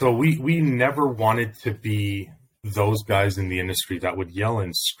So we never wanted to be those guys in the industry that would yell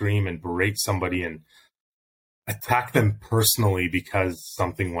and scream and berate somebody and attack them personally because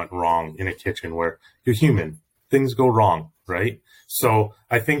something went wrong in a kitchen, where you're human. Things go wrong, right? So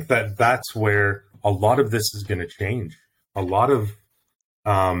I think that that's where a lot of this is going to change. A lot of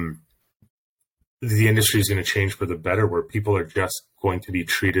the industry is going to change for the better, where people are just going to be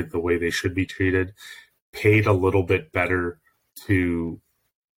treated the way they should be treated, paid a little bit better to,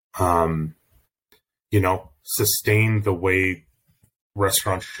 sustain the way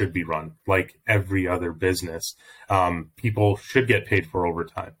restaurants should be run, like every other business. People should get paid for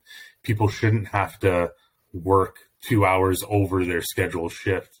overtime. People shouldn't have to work 2 hours over their scheduled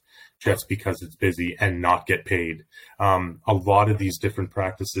shift just because it's busy and not get paid. A lot of these different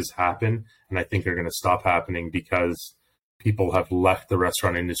practices happen, and I think are going to stop happening because people have left the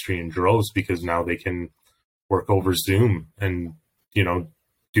restaurant industry in droves, because now they can work over Zoom and,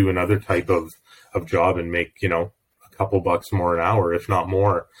 do another type of job and make, a couple bucks more an hour, if not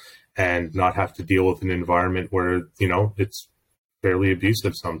more, and not have to deal with an environment where, it's fairly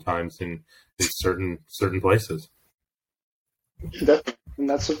abusive sometimes in certain places. Definitely. And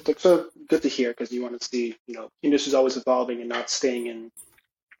that's so good to hear, because you want to see, industry's always evolving and not staying in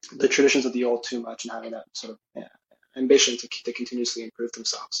the traditions of the old too much, and having that sort of ambition to continuously improve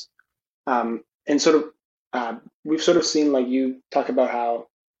themselves. And we've sort of seen, like, you talk about how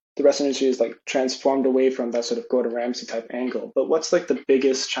the restaurant industry is like transformed away from that sort of Gordon Ramsay type angle. But what's like the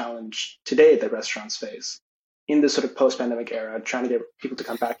biggest challenge today that restaurants face in this sort of post-pandemic era, trying to get people to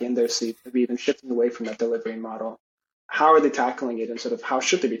come back in their seat, maybe even shifting away from that delivery model? How are they tackling it, and sort of how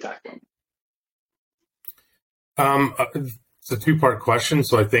should they be tackling it? It's a two-part question.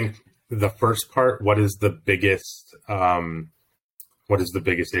 So I think the first part, what is the biggest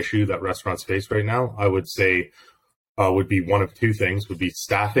issue that restaurants face right now? I would say would be one of two things: would be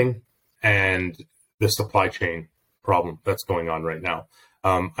staffing and the supply chain problem that's going on right now.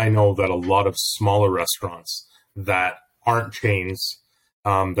 I know that a lot of smaller restaurants that aren't chains,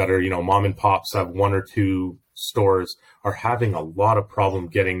 that are, mom and pops, have one or two stores, are having a lot of problem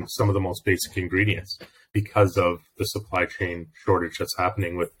getting some of the most basic ingredients because of the supply chain shortage that's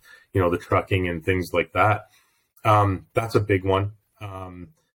happening with, the trucking and things like that. That's a big one.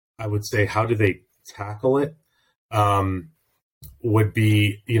 I would say, how do they tackle it? Would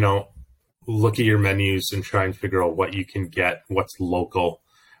be, look at your menus and try and figure out what you can get, what's local,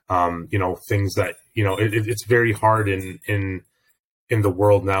 things that, it's very hard in the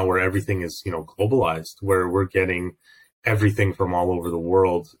world now where everything is, globalized, where we're getting everything from all over the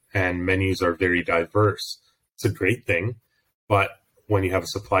world and menus are very diverse. It's a great thing. But when you have a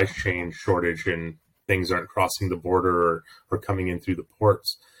supply chain shortage and things aren't crossing the border or coming in through the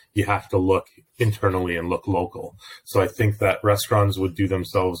ports, you have to look internally and look local. So I think that restaurants would do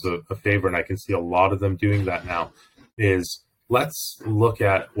themselves a favor, and I can see a lot of them doing that now, is let's look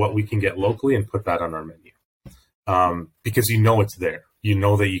at what we can get locally and put that on our menu. Because it's there. You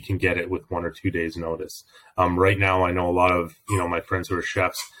know that you can get it with 1 or 2 days notice. Right now, I know a lot of, my friends who are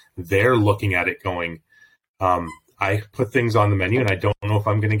chefs, they're looking at it going, I put things on the menu and I don't know if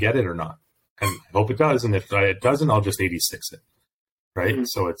I'm going to get it or not. And I hope it does. And if it doesn't, I'll just 86 it. Right. Mm-hmm.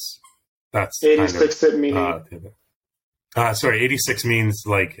 So that's 86 it meaning. 86 means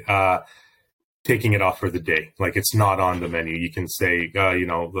like, taking it off for the day. Like, it's not on the menu. You can say,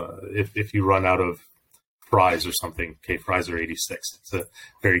 if you run out of fries or something, okay, fries are 86. It's a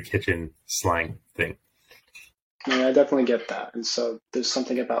very kitchen slang thing. Yeah, I definitely get that. And so there's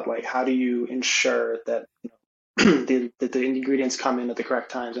something about, like, how do you ensure that the ingredients come in at the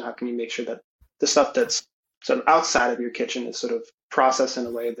correct times, and how can you make sure that the stuff that's sort of outside of your kitchen is sort of processed in a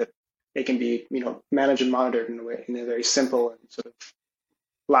way that it can be, managed and monitored in a very simple and sort of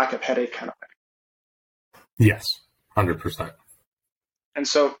lack of headache kind of way. Yes, 100%. And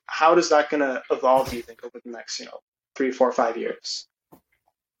so how is that going to evolve, do you think, over the next, 3, 4, 5 years?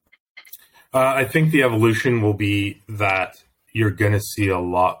 I think the evolution will be that you're going to see a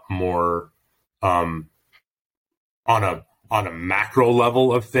lot more on a macro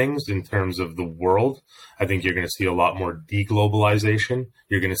level of things in terms of the world. I think you're going to see a lot more deglobalization.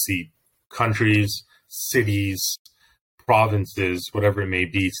 You're going to see countries, cities, provinces, whatever it may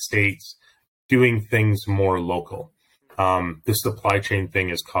be, states, doing things more local. The supply chain thing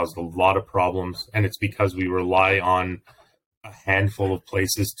has caused a lot of problems, and it's because we rely on a handful of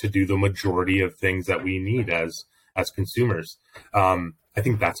places to do the majority of things that we need as consumers. I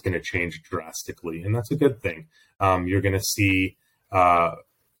think that's going to change drastically, and that's a good thing. You're going to see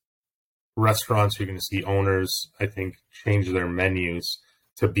restaurants, you're going to see owners, I think, change their menus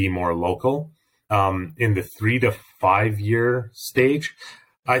to be more local. In the 3 to 5 year stage,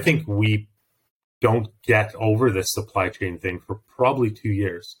 I think we don't get over this supply chain thing for probably 2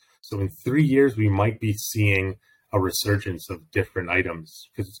 years. So in 3 years, we might be seeing a resurgence of different items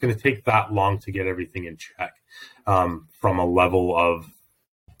because it's going to take that long to get everything in check, from a level of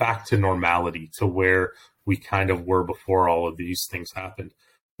back to normality to where we kind of were before all of these things happened.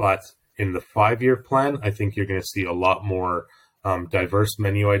 But in the 5-year plan, I think you're going to see a lot more diverse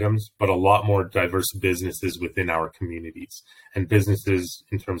menu items, but a lot more diverse businesses within our communities, and businesses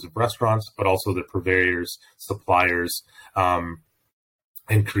in terms of restaurants, but also the purveyors, suppliers,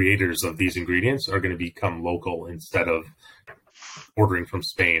 and creators of these ingredients are going to become local instead of ordering from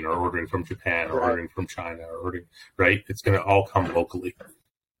Spain or ordering from Japan or ordering from China or ordering, right? It's going to all come locally.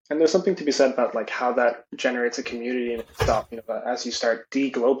 And there's something to be said about like how that generates a community in itself. As you start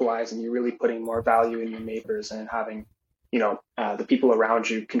de-globalizing, you're really putting more value in your neighbors and having, the people around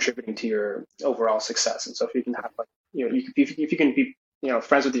you contributing to your overall success. And so if you can have if you can be,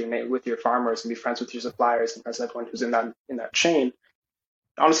 friends with your farmers and be friends with your suppliers and friends with everyone who's in that chain,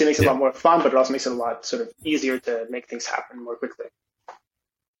 honestly, it makes it a lot more fun, but it also makes it a lot sort of easier to make things happen more quickly.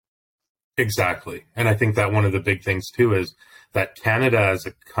 Exactly. And I think that one of the big things too is that Canada as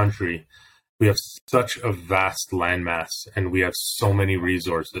a country, we have such a vast landmass and we have so many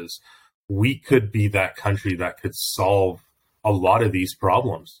resources. We could be that country that could solve a lot of these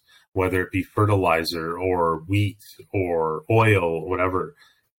problems, whether it be fertilizer or wheat or oil or whatever.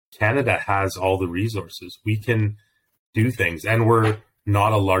 Canada has all the resources. We can do things, and we're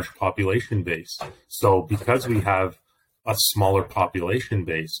not a large population base. So because we have a smaller population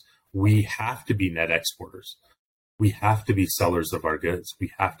base, we have to be net exporters. We have to be sellers of our goods.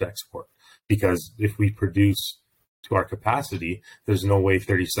 We have to export, because if we produce to our capacity, there's no way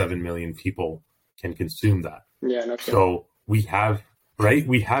 37 million people can consume that. Yeah, no kidding. So we have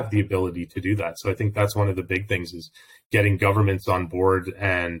the ability to do that. So I think that's one of the big things is getting governments on board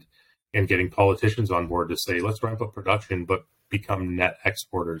and getting politicians on board to say, let's ramp up production, but become net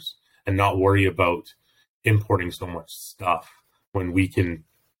exporters and not worry about importing so much stuff when we can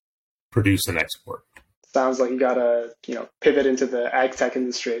produce and export. Sounds like you got to, pivot into the ag tech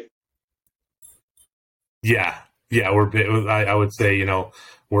industry. Yeah, I would say,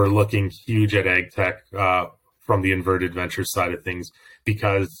 we're looking huge at ag tech from the inverted venture side of things,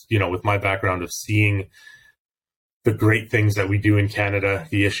 because, with my background of seeing the great things that we do in Canada,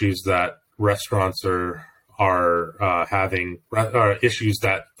 the issues that restaurants are having, issues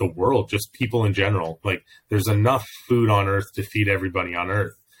that the world, just people in general, like there's enough food on earth to feed everybody on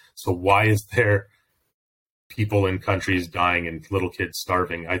earth. So why is there people in countries dying and little kids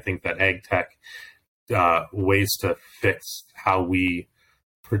starving? I think that ag tech, ways to fix how we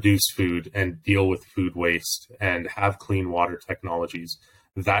produce food and deal with food waste and have clean water technologies,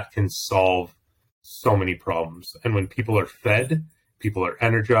 that can solve so many problems. And when people are fed, people are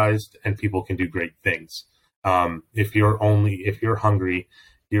energized, and people can do great things. If you're hungry,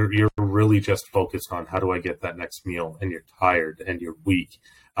 you're really just focused on how do I get that next meal, and you're tired and you're weak.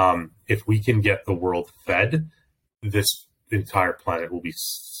 If we can get the world fed, this entire planet will be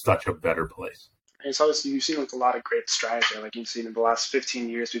such a better place. And it's obviously, you've seen with a lot of great strategy. Like you've seen in the last 15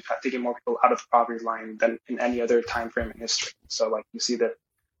 years, we've taken more people out of the poverty line than in any other time frame in history. So like you see that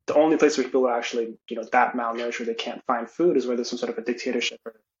the only place where people are actually, that malnourished, where they can't find food, is where there's some sort of a dictatorship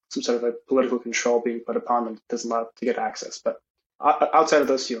or some sort of a political control being put upon them that doesn't allow them to get access. But outside of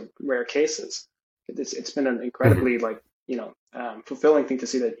those, rare cases, it's been an incredibly fulfilling thing to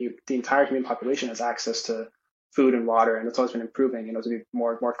see that the entire human population has access to food and water, and it's always been improving, to be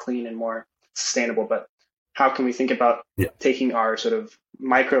more clean and more sustainable. But how can we think about taking our sort of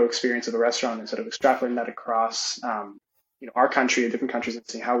micro experience of a restaurant and sort of extrapolating that across our country and different countries, and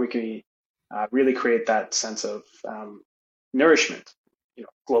seeing how we can really create that sense of nourishment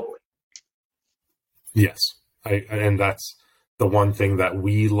globally? Yes, and that's the one thing that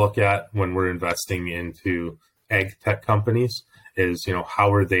we look at when we're investing into ag tech companies is,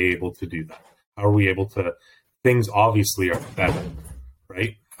 how are they able to do that? How are we able to, things obviously are better,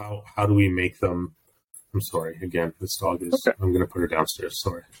 right? How do we make them? I'm sorry, again, this dog is, okay. I'm going to put her downstairs,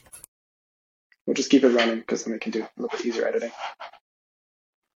 sorry. We'll just keep it running because then we can do a little bit easier editing.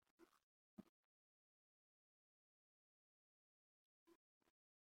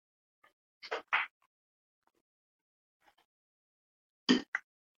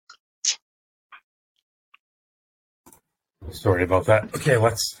 Sorry about that. Okay,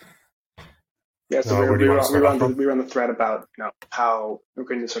 let's. Yeah, so we run the thread about how we're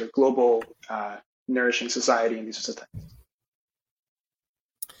creating this sort of global nourishing society and these sorts of things.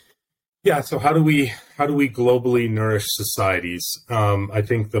 Yeah, so how do we globally nourish societies? I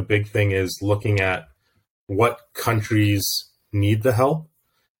think the big thing is looking at what countries need the help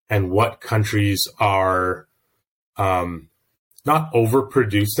and what countries are not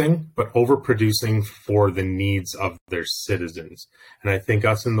overproducing, but overproducing for the needs of their citizens. And I think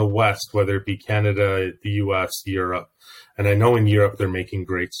us in the West, whether it be Canada, the US, Europe, and I know in Europe they're making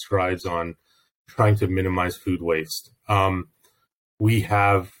great strides on trying to minimize food waste. We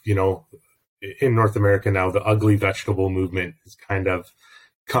have, in North America now, the ugly vegetable movement is kind of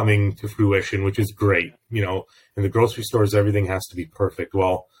coming to fruition, which is great. In the grocery stores, everything has to be perfect.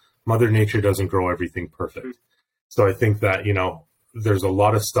 Well, Mother Nature doesn't grow everything perfect. So I think that, there's a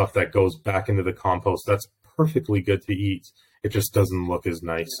lot of stuff that goes back into the compost that's perfectly good to eat. It just doesn't look as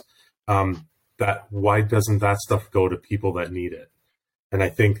nice. Why doesn't that stuff go to people that need it? And I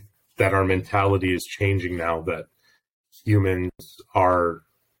think that our mentality is changing now, that humans are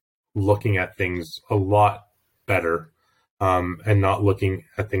looking at things a lot better, and not looking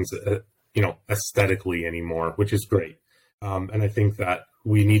at things, aesthetically anymore, which is great. And I think that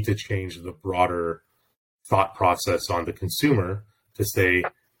we need to change the broader thought process on the consumer to say,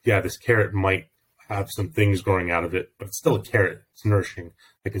 yeah, this carrot might have some things growing out of it, but it's still a carrot. It's nourishing.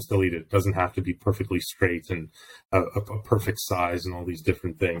 I can still eat it. It doesn't have to be perfectly straight and a perfect size and all these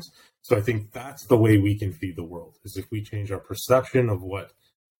different things. So I think that's the way we can feed the world, is if we change our perception of what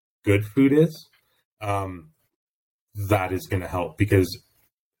good food is, that is going to help, because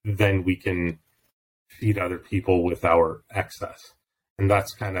then we can feed other people with our excess. And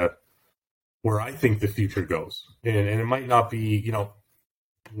that's kind of where I think the future goes. And it might not be,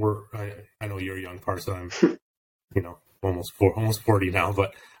 I know you're a young person. I'm, almost 40 now,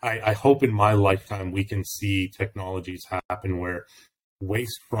 but I hope in my lifetime we can see technologies happen where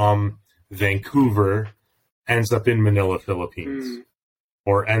waste from Vancouver ends up in Manila, Philippines,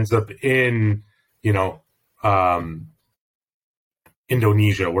 or ends up in,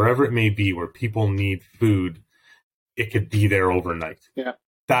 Indonesia, wherever it may be, where people need food. It could be there overnight. Yeah.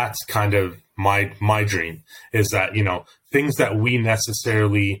 That's kind of my dream, is that, things that we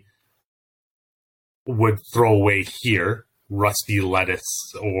necessarily would throw away here, rusty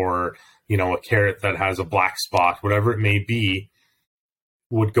lettuce or, a carrot that has a black spot, whatever it may be,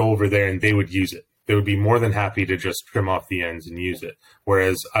 would go over there and they would use it. They would be more than happy to just trim off the ends and use it.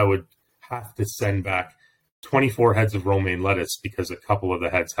 Whereas I would have to send back 24 heads of romaine lettuce because a couple of the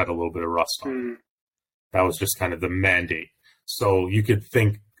heads had a little bit of rust on them. That was just kind of the mandate. So you could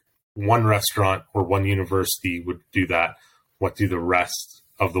think one restaurant or one university would do that. What do the rest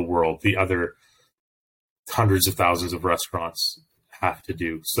of the world, the other hundreds of thousands of restaurants, have to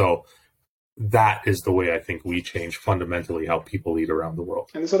do? So that is the way I think we change fundamentally how people eat around the world.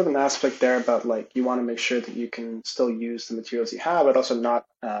 And there's sort of an aspect there about, like, you want to make sure that you can still use the materials you have, but also not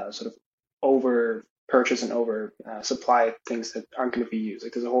sort of over purchase and over supply things that aren't going to be used.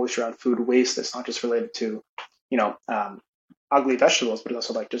 Like, there's a whole issue around food waste that's not just related to, ugly vegetables, but it's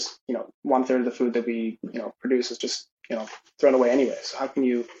also like just, 1/3 of the food that we, produce is just, thrown away anyway. So how can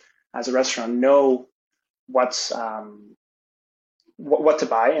you, as a restaurant, know what's what to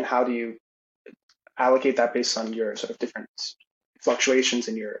buy, and how do you allocate that based on your sort of different fluctuations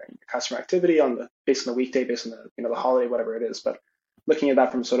in your customer activity based on the weekday, based on the the holiday, whatever it is. But looking at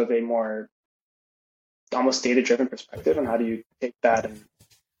that from sort of a more almost data-driven perspective, and how do you take that and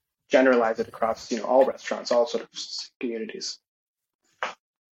generalize it across all restaurants, all sort of communities?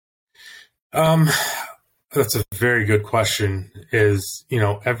 That's a very good question. Is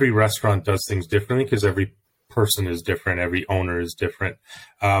every restaurant does things differently because every person is different, every owner is different.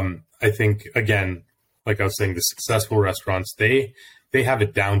 I think, again, like I was saying, the successful restaurants, they have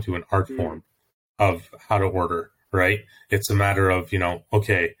it down to an art form of how to order, right? It's a matter of,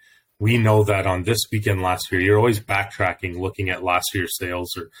 okay, we know that on this weekend last year, you're always backtracking, looking at last year's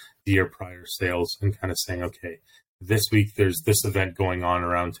sales or the year prior sales, and kind of saying, okay, this week there's this event going on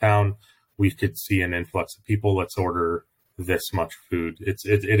around town. We could see an influx of people. Let's order this much food. It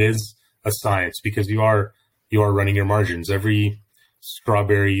is a science, because you are running your margins. Every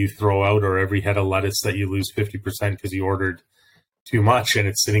strawberry you throw out, or every head of lettuce that you lose 50% because you ordered too much and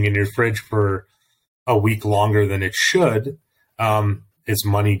it's sitting in your fridge for a week longer than it should, is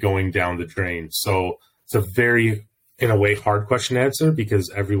money going down the drain. So it's a very, in a way, hard question to answer,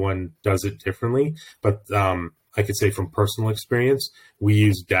 because everyone does it differently. But I could say from personal experience, we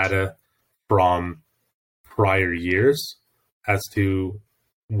use data from prior years as to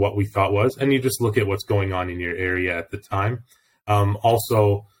what we thought was, and you just look at what's going on in your area at the time.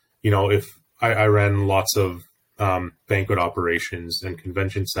 Also, if I ran lots of banquet operations and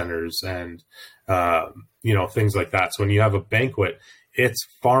convention centers and, things like that. So when you have a banquet, it's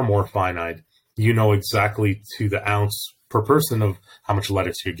far more finite. You know exactly to the ounce per person of how much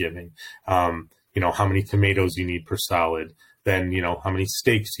lettuce you're giving, how many tomatoes you need per salad, then, how many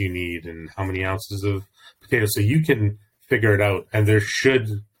steaks you need and how many ounces of potatoes. So you can figure it out. And there should,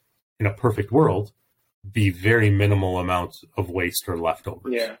 in a perfect world, be very minimal amounts of waste or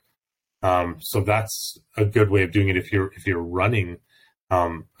leftovers. Yeah. So that's a good way of doing it. If you're running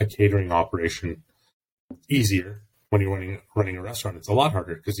a catering operation, easier. When you're running a restaurant, it's a lot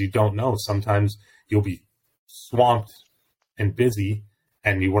harder because you don't know. Sometimes you'll be swamped and busy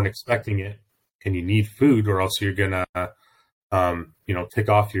and you weren't expecting it, and you need food, or else you're gonna tick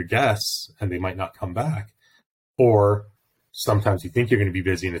off your guests and they might not come back. Or sometimes you think you're going to be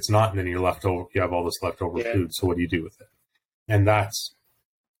busy and it's not, and then you have all this leftover food. So what do you do with it? And that's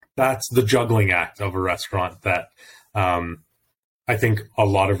the juggling act of a restaurant that I think a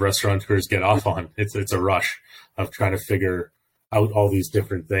lot of restaurateurs get off on. It's a rush of trying to figure out all these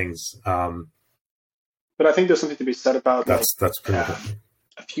different things. But I think there's something to be said about that's pretty good.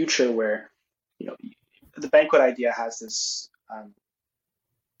 A future where, the banquet idea has this,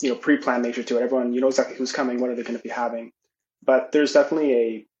 pre-planned nature to it. Everyone, exactly who's coming, what are they going to be having. But there's definitely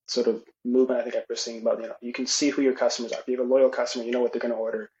a sort of movement I think I've been seeing about, you can see who your customers are. If you have a loyal customer, you know what they're going to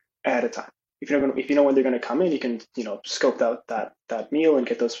order ahead of time. If you know when they're going to come in, you can, scope out that meal and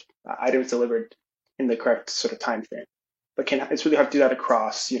get those items delivered in the correct sort of time frame. But it's really hard to do that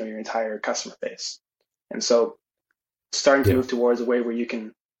across, your entire customer base. And so starting to move towards a way where you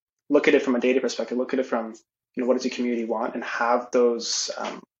can look at it from a data perspective, look at it from, what does your community want, and have those,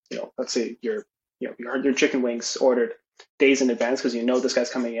 let's say your chicken wings ordered days in advance because this guy's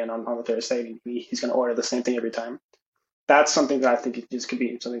coming in on a Thursday and he's going to order the same thing every time. That's something that I think it just could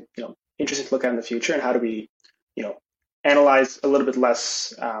be something, interesting to look at in the future. And how do we, analyze a little bit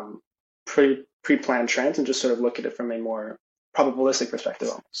less pre-planned trends and just sort of look at it from a more probabilistic perspective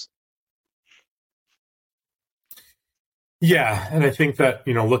almost. Yeah, and I think that,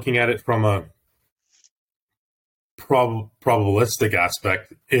 looking at it from a probabilistic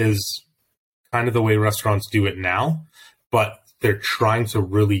aspect is kind of the way restaurants do it now, but they're trying to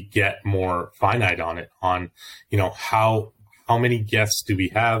really get more finite on it, on, how many guests do we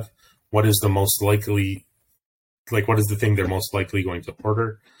have? What is the most likely, what is the thing they're most likely going to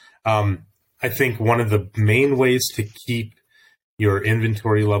order? I think one of the main ways to keep your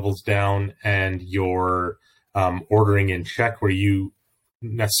inventory levels down and your ordering in check, where you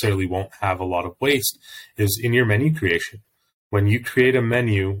necessarily won't have a lot of waste, is in your menu creation. When you create a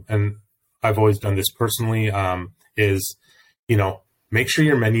menu, and I've always done this personally, is, make sure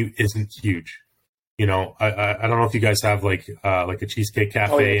your menu isn't huge. I don't know if you guys have like a Cheesecake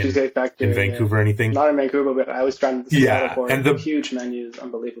Cafe in Vancouver or anything. Not in Vancouver, but I was trying to see that before. And the huge menu is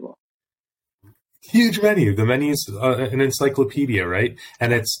unbelievable. Huge menu. The menu's an encyclopedia, right?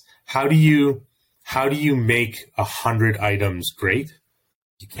 And it's how do you make 100 items great?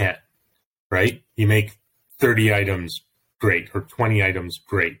 You can't, right? You make 30 items great or 20 items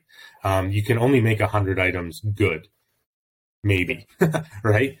great. You can only make 100 items good, maybe,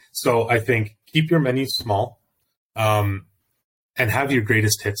 right? So I think keep your menu small and have your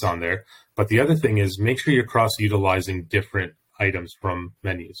greatest hits on there. But the other thing is make sure you're cross-utilizing different items from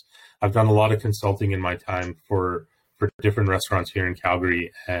menus. I've done a lot of consulting in my time for different restaurants here in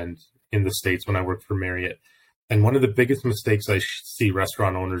Calgary and in the States when I worked for Marriott. And one of the biggest mistakes I see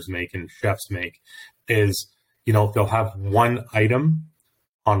restaurant owners make and chefs make is, they'll have one item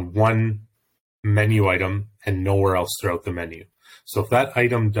on one menu item and nowhere else throughout the menu. So if that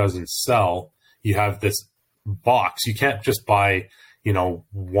item doesn't sell, you have this box. You can't just buy,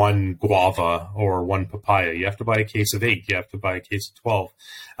 one guava or one papaya. You have to buy a case of 8. You have to buy a case of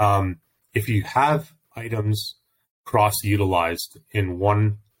 12. If you have items cross-utilized in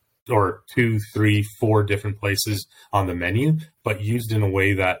 1 or 2, 3, 4 different places on the menu, but used in a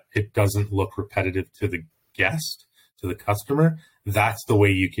way that it doesn't look repetitive to the guest, to the customer, that's the way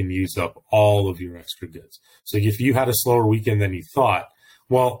you can use up all of your extra goods. So if you had a slower weekend than you thought,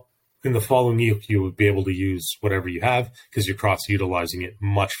 well, in the following week, you would be able to use whatever you have because you're cross-utilizing it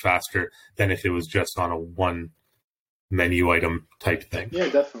much faster than if it was just on a one menu item type thing. Yeah,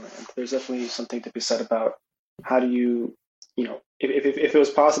 definitely. There's definitely something to be said about how do you, if it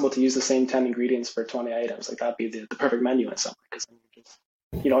was possible to use the same 10 ingredients for 20 items, that'd be the perfect menu in some way,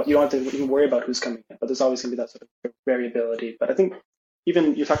 because you don't have to even worry about who's coming in, but there's always going to be that sort of variability. But I think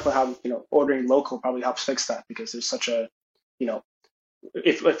even you talked about how, ordering local probably helps fix that, because there's such a,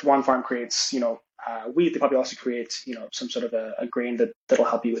 if one farm creates, wheat, they probably also create, some sort of a grain that'll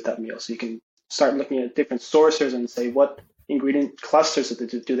help you with that meal. So you can start looking at different sources and say, what ingredient clusters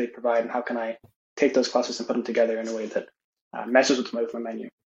do they provide, and how can I take those clusters and put them together in a way that meshes with my menu.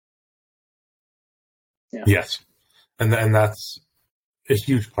 Yeah. Yes. And that's a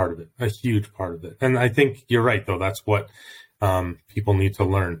huge part of it, And I think you're right, though. That's what people need to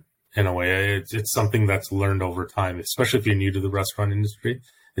learn in a way. It's something that's learned over time, especially if you're new to the restaurant industry.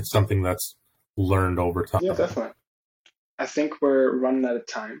 It's something that's learned over time. Yeah, definitely. I think we're running out of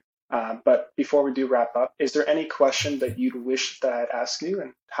time. But before we do wrap up, is there any question that you'd wish that I'd asked you,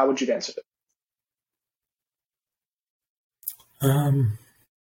 and how would you answer it?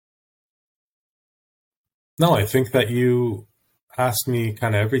 No, I think that you asked me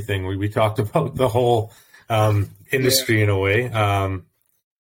kind of everything. We talked about the whole industry in a way.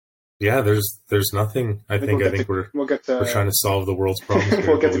 There's nothing. I think we're trying to solve the world's problems.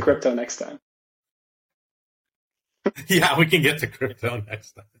 We'll get to crypto next time. Yeah, we can get to crypto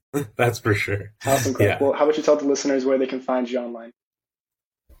next time. That's for sure. Awesome, Craig. Yeah. Well, how about you tell the listeners where they can find you online?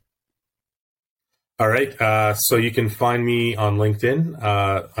 All right. So you can find me on LinkedIn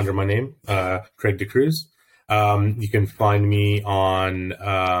under my name, Craig DeCruz. You can find me on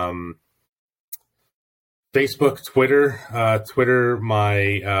Facebook, Twitter.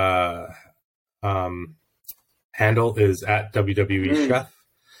 My handle is at WWE Chef.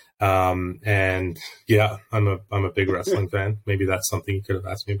 And yeah, I'm a big wrestling fan. Maybe that's something you could have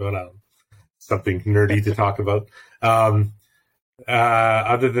asked me about. Something nerdy to talk about.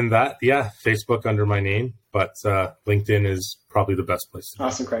 Other than that, yeah, Facebook under my name, but LinkedIn is probably the best place.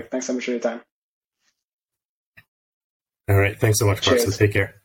 Awesome, Craig. Thanks so much for your time. All right. Thanks so much, Marcia. Take care.